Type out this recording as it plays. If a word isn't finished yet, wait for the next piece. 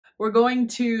We're going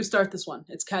to start this one.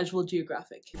 It's casual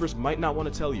geographic. Zebras might not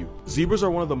want to tell you. Zebras are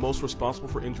one of the most responsible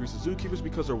for injuries to zookeepers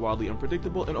because they're wildly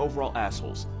unpredictable and overall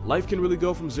assholes. Life can really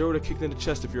go from zero to kicked in the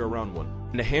chest if you're around one.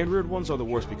 And the hand-reared ones are the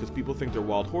worst because people think they're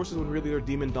wild horses when really they're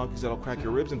demon donkeys that'll crack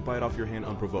your ribs and bite off your hand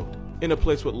unprovoked. In a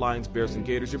place with lions, bears, and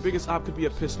gators, your biggest op could be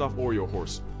a pissed-off Oreo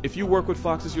horse. If you work with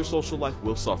foxes, your social life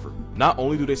will suffer. Not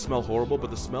only do they smell horrible, but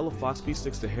the smell of fox pee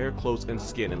sticks to hair, clothes, and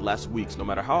skin and lasts weeks, no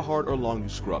matter how hard or long you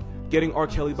scrub. Getting R.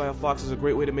 Kelly by a fox is a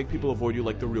great way to make people avoid you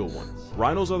like the real one.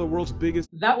 Rhinos are the world's biggest—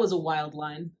 That was a wild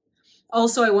line.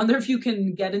 Also, I wonder if you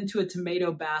can get into a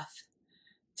tomato bath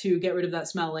to get rid of that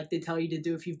smell like they tell you to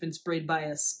do if you've been sprayed by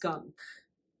a skunk.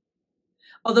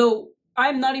 Although,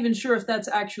 I'm not even sure if that's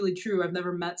actually true. I've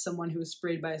never met someone who was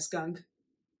sprayed by a skunk.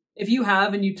 If you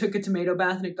have and you took a tomato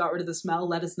bath and it got rid of the smell,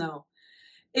 let us know.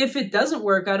 If it doesn't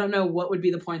work, I don't know what would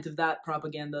be the point of that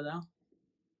propaganda, though.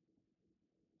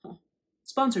 Huh.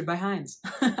 Sponsored by Heinz.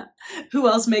 Who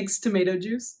else makes tomato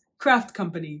juice? Kraft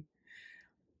Company.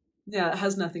 Yeah, it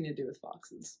has nothing to do with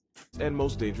foxes. And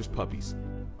most dangerous puppies.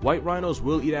 White rhinos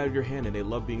will eat out of your hand and they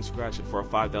love being scratched, and for a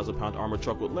 5,000-pound armored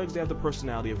truck with legs, they have the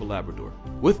personality of a Labrador.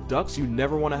 With ducks, you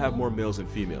never want to have more males than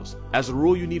females. As a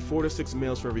rule, you need 4 to 6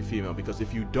 males for every female, because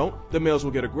if you don't, the males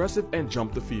will get aggressive and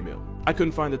jump the female. I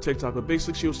couldn't find the TikTok, but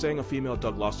basically she was saying a female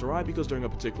duck lost her eye because during a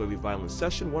particularly violent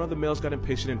session, one of the males got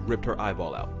impatient and ripped her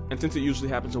eyeball out. And since it usually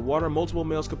happens in water, multiple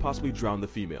males could possibly drown the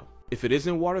female. If it is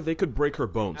in water, they could break her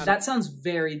bones. That sounds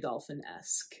very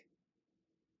dolphin-esque.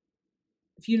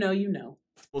 If you know, you know.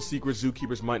 Secrets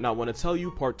zookeepers might not want to tell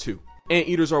you, part 2.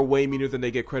 Anteaters are way meaner than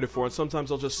they get credit for, and sometimes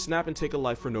they'll just snap and take a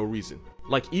life for no reason.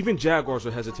 Like, even jaguars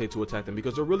will hesitate to attack them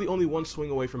because they're really only one swing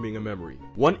away from being a memory.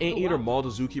 One anteater mauled a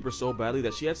zookeeper so badly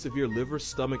that she had severe liver,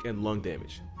 stomach, and lung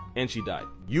damage. And she died.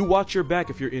 You watch your back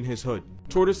if you're in his hood.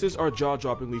 Tortoises are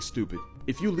jaw-droppingly stupid.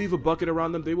 If you leave a bucket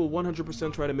around them, they will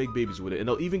 100% try to make babies with it, and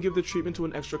they'll even give the treatment to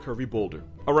an extra curvy boulder.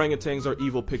 Orangutans are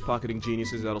evil pickpocketing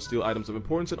geniuses that'll steal items of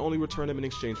importance and only return them in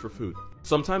exchange for food.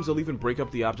 Sometimes they'll even break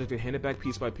up the object and hand it back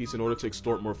piece by piece in order to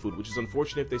extort more food, which is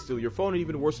unfortunate if they steal your phone, and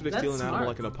even worse if they steal an animal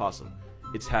like an opossum.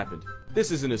 It's happened. This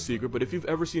isn't a secret, but if you've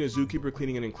ever seen a zookeeper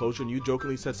cleaning an enclosure and you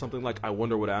jokingly said something like, "I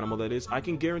wonder what animal that is," I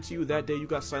can guarantee you that day you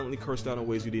got silently cursed out in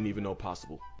ways you didn't even know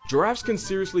possible. Giraffes can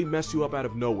seriously mess you up out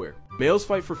of nowhere. Males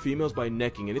fight for females by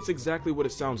necking, and it's exactly what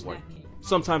it sounds like.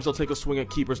 Sometimes they'll take a swing at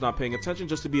keepers not paying attention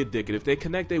just to be a dick, and if they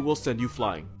connect, they will send you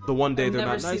flying. The one day they're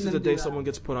not nice is the day someone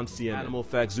gets put on CNN. Animal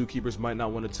facts zookeepers might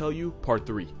not want to tell you, part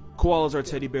 3. Koalas are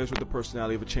teddy bears with the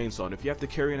personality of a chainsaw, and if you have to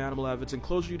carry an animal out of its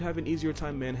enclosure, you'd have an easier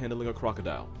time manhandling a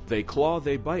crocodile. They claw,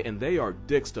 they bite, and they are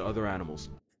dicks to other animals.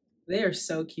 They are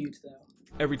so cute, though.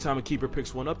 Every time a keeper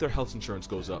picks one up, their health insurance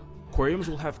goes up. Aquariums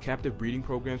will have captive breeding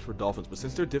programs for dolphins, but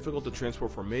since they're difficult to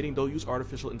transport for mating, they'll use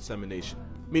artificial insemination.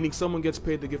 Meaning someone gets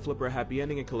paid to give Flipper a happy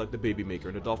ending and collect the baby maker,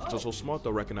 and the dolphins are so smart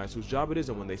they'll recognize whose job it is,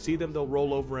 and when they see them, they'll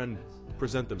roll over and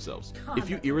present themselves. If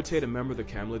you irritate a member of the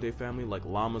camelidae family, like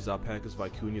llamas, alpacas,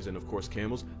 vicuñas, and of course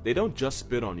camels, they don't just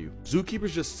spit on you.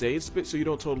 Zookeepers just say it's spit so you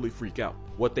don't totally freak out.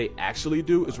 What they actually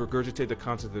do is regurgitate the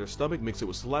contents of their stomach, mix it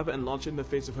with saliva, and launch it in the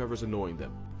face of whoever's annoying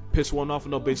them. Piss one off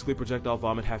and they'll basically projectile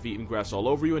vomit half-eaten grass all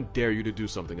over you and dare you to do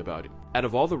something about it. Out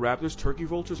of all the raptors, turkey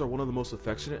vultures are one of the most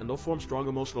affectionate, and they'll form strong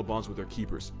emotional bonds with their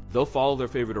keepers. They'll follow their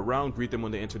favorite around, greet them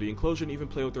when they enter the enclosure, and even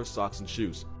play with their socks and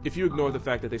shoes. If you ignore the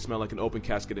fact that they smell like an open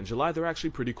casket in July, they're actually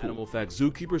pretty cool. Animal facts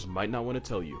zookeepers might not want to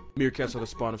tell you. Meerkats are the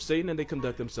spawn of Satan, and they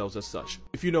conduct themselves as such.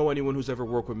 If you know anyone who's ever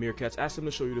worked with meerkats, ask them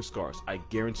to show you the scars. I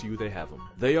guarantee you they have them.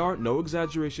 They are, no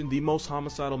exaggeration, the most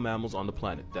homicidal mammals on the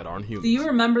planet that aren't humans. Do you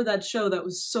remember that show that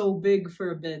was so big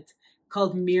for a bit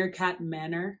called Meerkat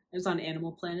Manor? It was on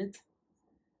Animal Planet.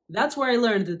 That's where I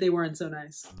learned that they weren't so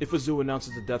nice. If a zoo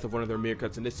announces the death of one of their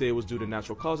meerkats and they say it was due to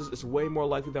natural causes, it's way more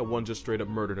likely that one just straight up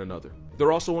murdered another.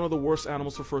 They're also one of the worst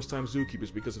animals for first-time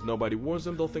zookeepers because if nobody warns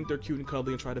them, they'll think they're cute and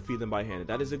cuddly and try to feed them by hand. And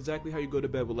that is exactly how you go to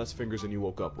bed with less fingers than you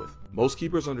woke up with. Most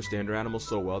keepers understand their animals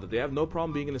so well that they have no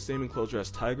problem being in the same enclosure as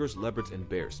tigers, leopards, and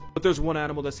bears. But there's one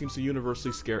animal that seems to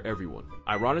universally scare everyone.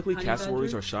 Ironically,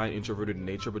 cassowaries are shy and introverted in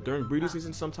nature, but during breeding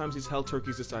season, sometimes these hell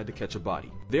turkeys decide to catch a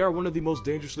body. They are one of the most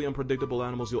dangerously unpredictable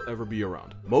animals you'll ever be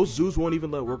around. Most zoos won't even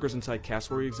let workers inside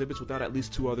cassowary exhibits without at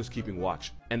least 2 others keeping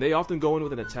watch, and they often go in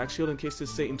with an attack shield in case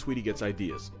this Satan Tweety gets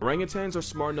ideas. Orangutans are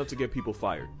smart enough to get people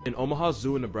fired. In Omaha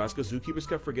Zoo in Nebraska, zookeepers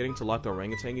kept forgetting to lock the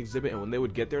orangutan exhibit, and when they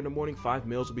would get there in the morning, 5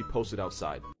 males would be posted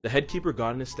outside. The head keeper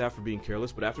got on his staff for being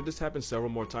careless, but after this happened several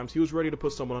more times, he was ready to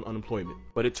put someone on unemployment.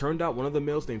 But it turned out one of the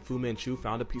males named Fu Manchu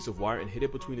found a piece of wire and hid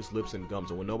it between his lips and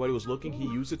gums, and when nobody was looking, he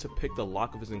used it to pick the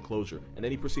lock of his enclosure, and then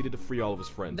he proceeded to free all of his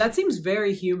friends. That seems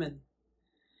very human.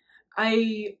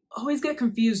 I always get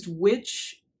confused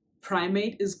which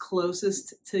primate is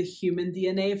closest to human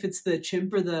DNA, if it's the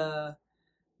chimp or the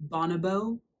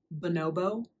bonobo.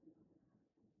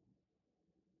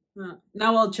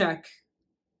 Now I'll check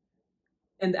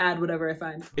and add whatever I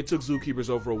find. It took zookeepers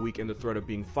over a week and the threat of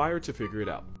being fired to figure it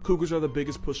out. Cougars are the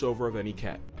biggest pushover of any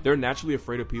cat. They're naturally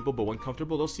afraid of people, but when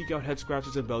comfortable, they'll seek out head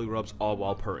scratches and belly rubs, all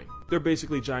while purring. They're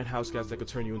basically giant house cats that could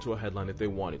turn you into a headline if they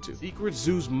wanted to. Secret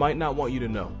zoos might not want you to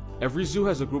know. Every zoo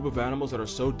has a group of animals that are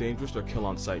so dangerous they're kill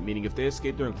on sight, meaning if they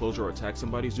escape their enclosure or attack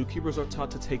somebody, zookeepers are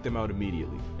taught to take them out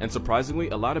immediately. And surprisingly,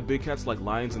 a lot of big cats like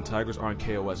lions and tigers aren't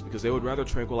KOS because they would rather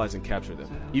tranquilize and capture them.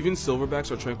 Even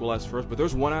silverbacks are tranquilized first, but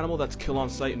there's one animal that's kill on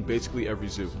sight in basically every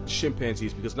zoo.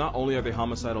 Chimpanzees, because not only are they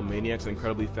homicidal maniacs and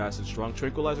incredibly fast and strong,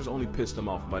 tranquilizers only piss them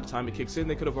off. By the time it kicks in,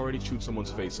 they could have already chewed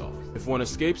someone's face off. If one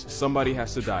escapes, somebody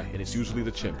has to die, and it's usually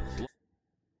the chimp.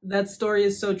 That story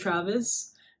is so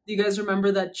Travis. Do you guys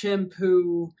remember that chimp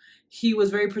who, he was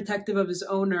very protective of his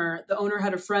owner. The owner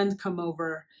had a friend come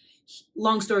over.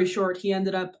 Long story short, he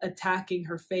ended up attacking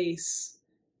her face,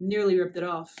 nearly ripped it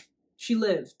off. She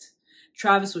lived.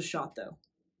 Travis was shot though.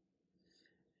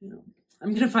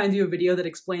 I'm gonna find you a video that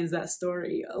explains that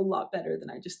story a lot better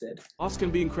than I just did. Sloths can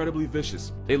be incredibly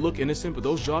vicious. They look innocent, but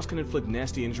those jaws can inflict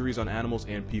nasty injuries on animals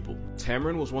and people.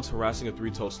 Tamarin was once harassing a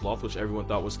three-toed sloth, which everyone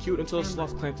thought was cute, until the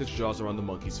sloth clamped its jaws around the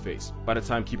monkey's face. By the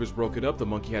time keepers broke it up, the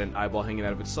monkey had an eyeball hanging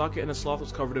out of its socket, and the sloth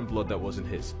was covered in blood that wasn't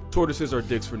his. Tortoises are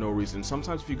dicks for no reason.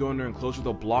 Sometimes if you go in their enclosure,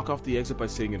 they'll block off the exit by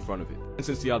sitting in front of it. And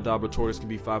since the Aldabra tortoise can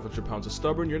be 500 pounds of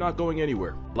stubborn, you're not going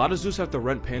anywhere. A lot of zoos have to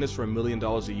rent pandas for $1 million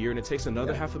a year, and it takes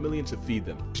another $500,000 to feed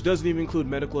them, which doesn't even include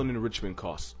medical and enrichment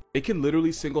costs. It can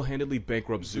literally single-handedly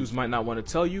bankrupt zoos. Might not want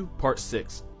to tell you. Part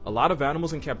 6. A lot of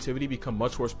animals in captivity become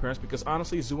much worse parents because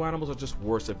honestly, zoo animals are just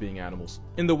worse at being animals.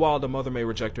 In the wild, a mother may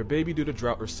reject her baby due to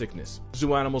drought or sickness.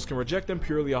 Zoo animals can reject them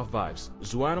purely off vibes.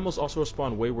 Zoo animals also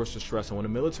respond way worse to stress, and when a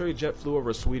military jet flew over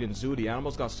a Sweden zoo, the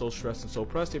animals got so stressed and so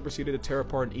pressed they proceeded to tear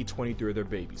apart and eat 23 of their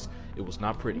babies. It was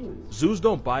not pretty. Zoos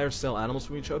don't buy or sell animals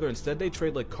from each other, instead they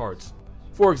trade like cards.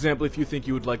 For example, if you think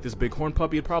you would like this bighorn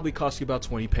puppy, it'd probably cost you about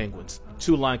 20 penguins.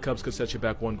 2 lion cubs could set you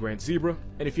back 1 grand zebra,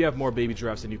 and if you have more baby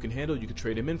giraffes than you can handle, you could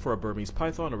trade him in for a Burmese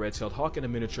python, a red-tailed hawk, and a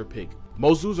miniature pig.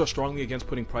 Most zoos are strongly against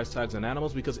putting price tags on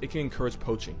animals because it can encourage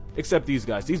poaching. Except these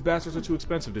guys. These bastards are too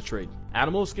expensive to trade.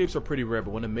 Animal escapes are pretty rare,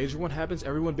 but when a major one happens,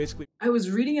 everyone basically... I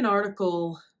was reading an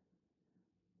article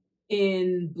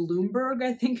in Bloomberg,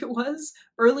 I think it was,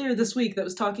 earlier this week that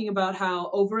was talking about how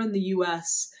over in the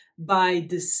US, by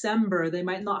December, they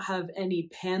might not have any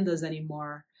pandas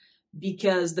anymore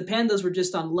because the pandas were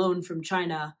just on loan from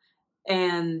China,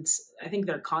 and I think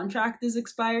their contract is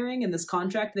expiring, and this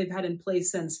contract they've had in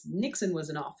place since Nixon was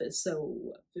in office,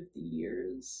 so 50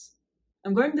 years.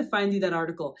 I'm going to find you that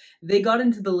article. They got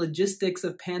into the logistics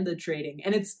of panda trading,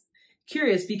 and it's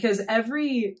curious because I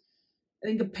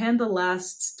think a panda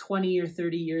lasts 20 or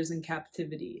 30 years in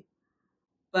captivity.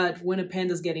 But when a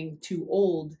panda's getting too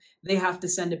old, they have to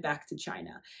send it back to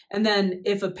China. And then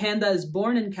if a panda is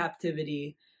born in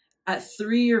captivity, at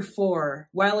 3 or 4,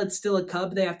 while it's still a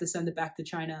cub, they have to send it back to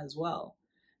China as well.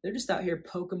 They're just out here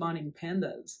Pokemoning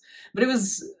pandas. But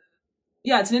it's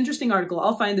an interesting article.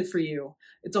 I'll find it for you.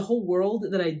 It's a whole world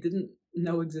that I didn't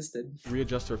know existed.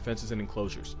 Readjust their fences and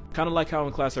enclosures. Kind of like how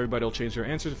in class everybody will change their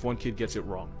answers if one kid gets it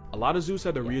wrong. A lot of zoos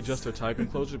had to readjust their tiger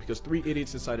enclosure because 3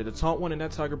 idiots decided to taunt one and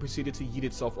that tiger proceeded to yeet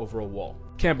itself over a wall.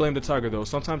 Can't blame the tiger though,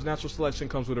 sometimes natural selection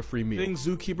comes with a free meal. Things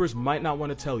zookeepers might not want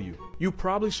to tell you. You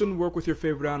probably shouldn't work with your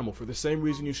favorite animal for the same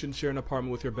reason you shouldn't share an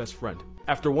apartment with your best friend.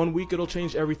 After 1 week, it'll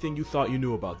change everything you thought you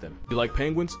knew about them. You like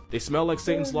penguins? They smell like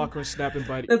Satan's locker and snap and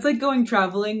bite. That's like going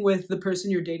traveling with the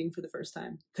person you're dating for the first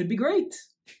time. Could be great.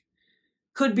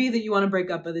 Could be that you want to break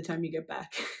up by the time you get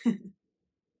back.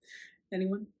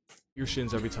 Anyone? Your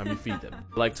shins every time you feed them.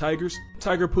 Like tigers?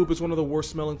 Tiger poop is one of the worst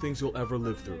smelling things you'll ever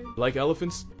live through. Like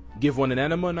elephants? Give one an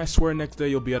enema and I swear next day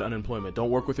you'll be at unemployment. Don't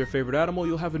work with your favorite animal,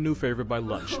 you'll have a new favorite by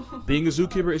lunch. Being a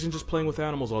zookeeper isn't just playing with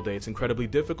animals all day, it's incredibly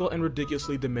difficult and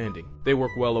ridiculously demanding. They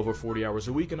work well over 40 hours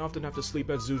a week and often have to sleep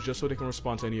at zoos just so they can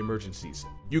respond to any emergencies.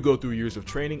 You go through years of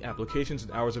training, applications,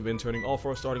 and hours of interning, all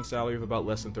for a starting salary of about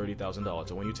less than $30,000.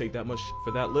 And when you take that much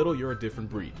for that little, you're a different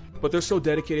breed. But they're so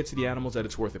dedicated to the animals that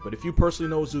it's worth it. But if you personally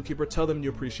know a zookeeper, tell them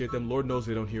you appreciate them. Lord knows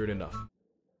they don't hear it enough.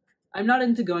 I'm not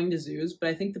into going to zoos, but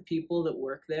I think the people that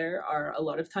work there are a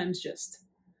lot of times just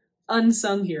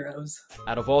Unsung heroes.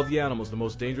 Out of all the animals, the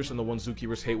most dangerous and the ones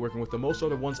zookeepers hate working with the most are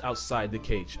the ones outside the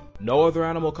cage. No other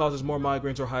animal causes more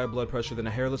migraines or higher blood pressure than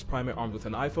a hairless primate armed with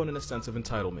an iPhone and a sense of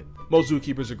entitlement. Most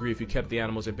zookeepers agree if you kept the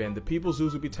animals and banned the people,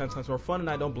 zoos would be 10 times more fun, and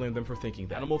I don't blame them for thinking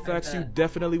that. Animal facts you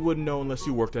definitely wouldn't know unless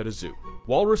you worked at a zoo.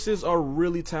 Walruses are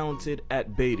really talented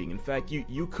at baiting. In fact,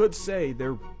 you could say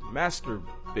they're master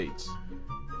baits.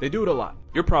 They do it a lot.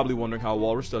 You're probably wondering how a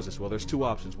walrus does this. Well, there's two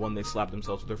options. One, they slap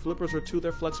themselves with their flippers, or two,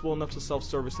 they're flexible enough to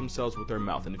self-service themselves with their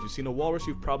mouth. And if you've seen a walrus,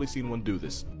 you've probably seen one do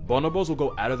this. Bonobos will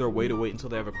go out of their way to wait until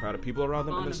they have a crowd of people around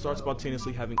them and then start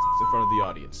spontaneously having in front of the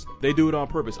audience. They do it on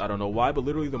purpose. I don't know why, but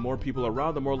literally the more people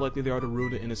around, the more likely they are to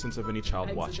ruin the innocence of any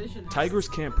child watching. Tigers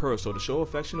can't purr, so to show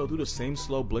affection, they'll do the same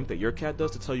slow blink that your cat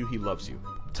does to tell you he loves you.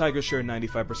 Tigers share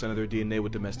 95% of their DNA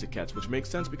with domestic cats, which makes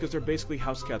sense because they're basically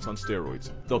house cats on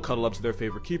steroids. They'll cuddle up to their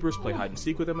favorite keepers, play hide and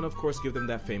seek with them, and of course give them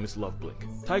that famous love blink.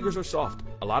 Tigers are soft.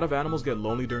 A lot of animals get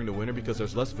lonely during the winter because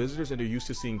there's less visitors and they're used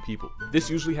to seeing people. This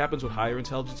usually happens with higher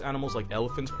intelligence animals like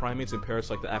elephants, primates, and parrots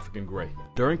like the African gray.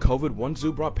 During COVID, one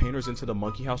zoo brought painters into the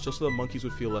monkey house just so the monkeys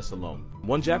would feel less alone.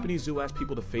 One Japanese zoo asked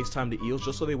people to FaceTime the eels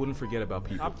just so they wouldn't forget about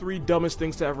people. Top 3 dumbest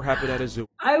things to ever happen at a zoo.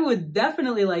 I would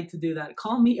definitely like to do that.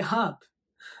 Call me up.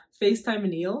 FaceTime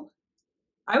an eel?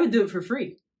 I would do it for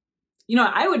free. You know,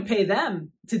 I would pay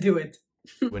them to do it.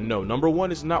 When no, number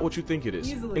 1 is not what you think it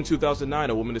is. Easily. In 2009,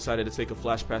 a woman decided to take a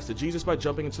flash pass to Jesus by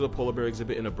jumping into the polar bear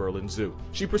exhibit in a Berlin zoo.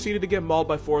 She proceeded to get mauled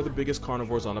by 4 of the biggest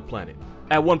carnivores on the planet.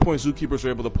 At one point, zookeepers were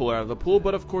able to pull her out of the pool,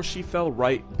 but of course she fell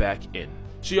right back in.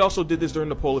 She also did this during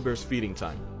the polar bear's feeding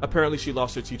time. Apparently, she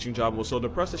lost her teaching job and was so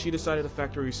depressed that she decided to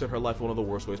factory reset her life one of the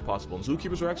worst ways possible, and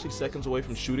zookeepers were actually seconds away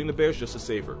from shooting the bears just to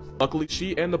save her. Luckily,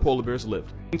 she and the polar bears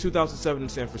lived. In 2007 in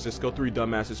San Francisco, 3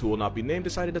 dumbasses who will not be named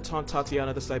decided to taunt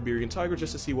Tatiana the Siberian tiger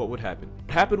just to see what would happen.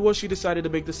 What happened was she decided to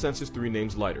make the census 3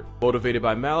 names lighter. Motivated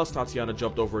by malice, Tatiana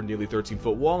jumped over a nearly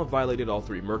 13-foot wall and violated all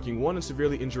 3, murking 1 and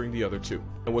severely injuring the other 2.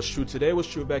 And what's true today was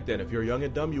true back then. If you're young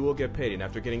and dumb, you will get paid, and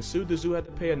after getting sued, the zoo had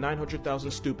to pay a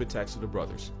 $900,000 stupid tax to the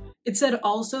brothers. It said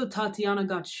also Tatiana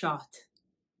got shot.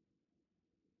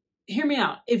 Hear me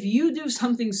out. If you do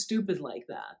something stupid like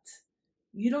that,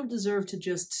 you don't deserve to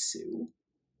just sue.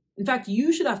 In fact,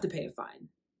 you should have to pay a fine.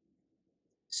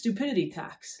 Stupidity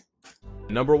tax.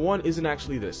 Number 1 isn't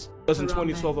actually this. Because in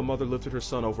 2012, a mother lifted her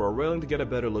son over a railing to get a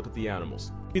better look at the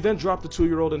animals. He then dropped the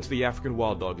 2-year-old into the African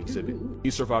wild dog exhibit. He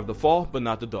survived the fall, but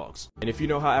not the dogs. And if you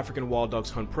know how African wild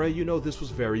dogs hunt prey, you know this was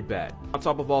very bad. On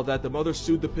top of all that, the mother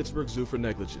sued the Pittsburgh Zoo for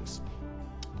negligence.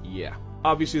 Yeah.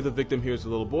 Obviously, the victim here is the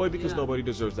little boy because nobody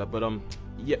deserves that, but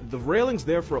yeah, the railing's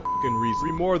there for a fucking reason.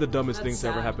 3 more of the dumbest things to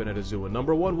ever happen at a zoo, and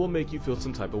number 1 will make you feel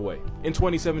some type of way. In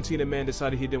 2017, a man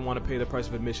decided he didn't want to pay the price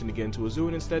of admission to get into a zoo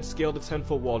and instead scaled a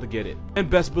 10-foot wall to get in. And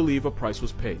best believe a price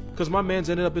was paid, because my man's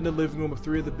ended up in the living room of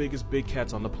 3 of the biggest big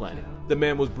cats on the planet. The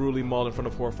man was brutally mauled in front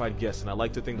of horrified guests, and I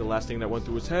like to think the last thing that went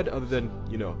through his head, other than,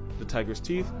 you know, the tiger's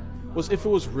teeth, was if it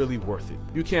was really worth it.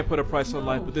 You can't put a price on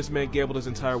life, but this man gambled his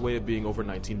entire way of being over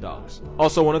 $19.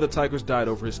 Also, one of the tigers died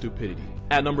over his stupidity.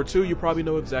 At number 2, you probably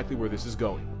know exactly where this is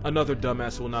going. Another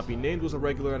dumbass who will not be named was a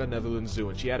regular at a Netherlands zoo,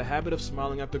 and she had a habit of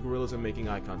smiling at the gorillas and making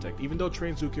eye contact, even though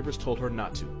trained zookeepers told her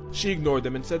not to. She ignored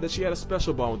them and said that she had a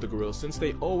special bond with the gorillas since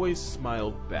they always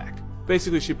smiled back.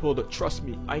 Basically, she pulled a, "Trust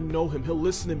me, I know him, he'll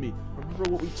listen to me. Remember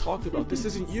what we talked about, this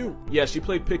isn't you." Yeah, she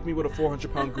played pick-me with a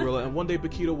 400-pound gorilla, and one day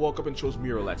Bakito woke up and chose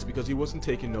Miralax because he wasn't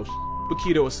taking no shit.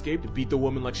 Bakito escaped, beat the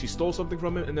woman like she stole something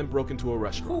from him, and then broke into a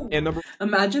restaurant. And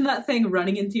Imagine that thing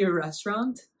running into your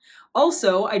restaurant.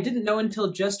 Also, I didn't know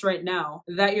until just right now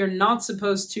that you're not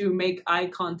supposed to make eye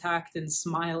contact and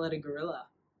smile at a gorilla.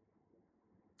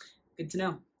 Good to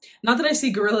know. Not that I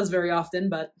see gorillas very often,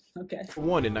 but okay. For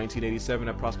one, in 1987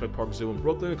 at Prospect Park Zoo in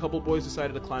Brooklyn, a couple boys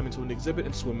decided to climb into an exhibit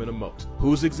and swim in a moat.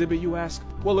 Whose exhibit, you ask?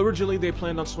 Well, originally they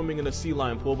planned on swimming in a sea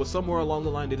lion pool, but somewhere along the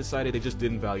line they decided they just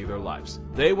didn't value their lives.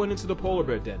 They went into the polar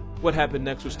bear den. What happened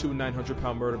next was 2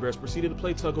 900-pound murder bears proceeded to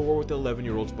play tug-of-war with the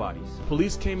 11-year-old's body.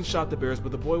 Police came and shot the bears,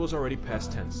 but the boy was already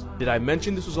past tense. Did I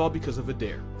mention this was all because of a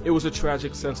dare? It was a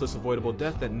tragic, senseless, avoidable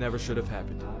death that never should have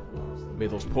happened. May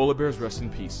those polar bears rest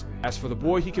in peace. As for the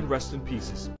boy, he can rest in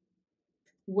pieces.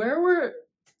 Where were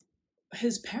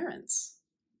his parents?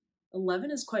 11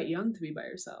 is quite young to be by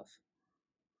yourself.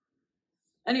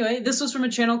 Anyway, this was from a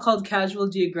channel called Casual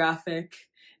Geographic.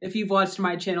 If you've watched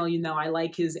my channel, you know I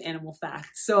like his animal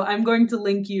facts. So I'm going to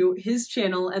link you his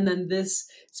channel and then this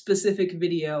specific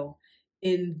video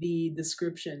in the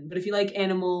description. But if you like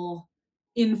animal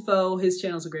info, his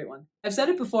channel's a great one. I've said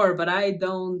it before, but I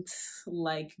don't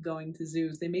like going to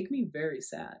zoos. They make me very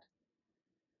sad.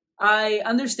 I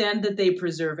understand that they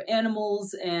preserve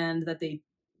animals and that they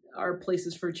are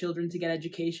places for children to get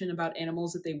education about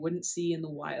animals that they wouldn't see in the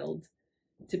wild.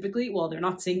 Typically, well, they're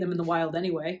not seeing them in the wild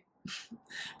anyway,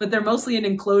 but they're mostly in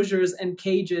enclosures and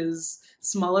cages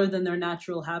smaller than their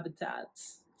natural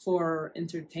habitats for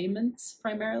entertainment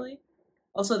primarily.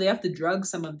 Also, they have to drug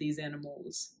some of these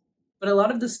animals. But a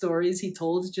lot of the stories he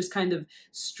told just kind of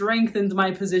strengthened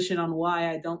my position on why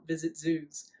I don't visit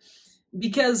zoos.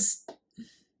 Because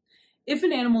if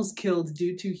an animal's killed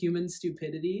due to human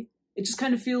stupidity, it just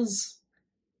kind of feels...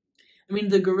 I mean,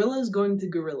 the gorilla is going to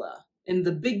gorilla, and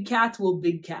the big cat will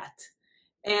big cat.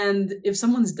 And if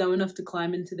someone's dumb enough to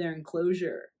climb into their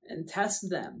enclosure and test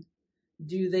them,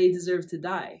 do they deserve to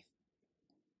die?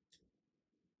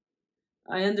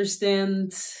 I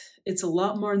understand it's a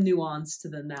lot more nuanced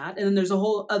than that. And then there's a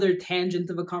whole other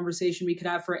tangent of a conversation we could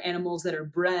have for animals that are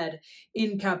bred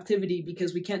in captivity,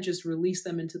 because we can't just release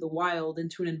them into the wild,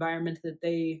 into an environment that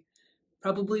they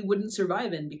probably wouldn't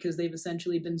survive in because they've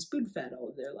essentially been spoon-fed all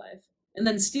of their life. And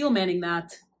then steel manning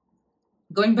that,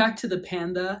 going back to the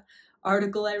panda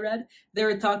article I read, they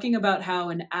were talking about how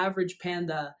an average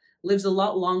panda lives a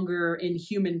lot longer in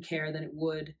human care than it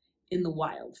would in the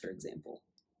wild, for example.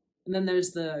 And then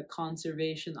there's the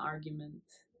conservation argument.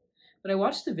 But I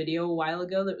watched a video a while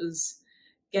ago that was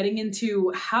getting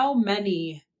into how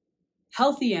many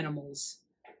healthy animals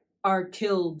are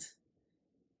killed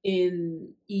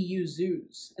in EU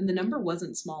zoos, and the number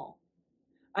wasn't small.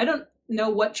 I don't know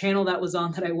what channel that was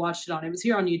on that I watched it on. It was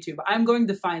here on YouTube. I'm going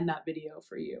to find that video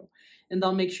for you, and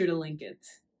I'll make sure to link it.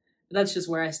 But that's just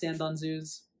where I stand on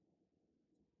zoos.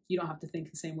 You don't have to think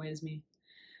the same way as me.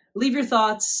 Leave your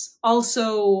thoughts.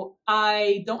 Also,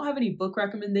 I don't have any book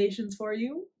recommendations for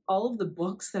you. All of the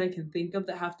books that I can think of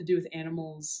that have to do with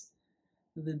animals,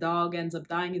 the dog ends up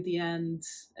dying at the end,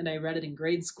 and I read it in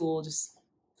grade school, just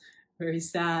very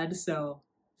sad, so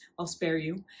I'll spare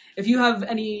you. If you have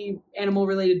any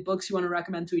animal-related books you want to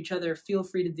recommend to each other, feel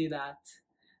free to do that.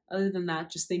 Other than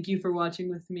that, just thank you for watching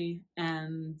with me,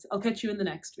 and I'll catch you in the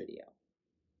next video.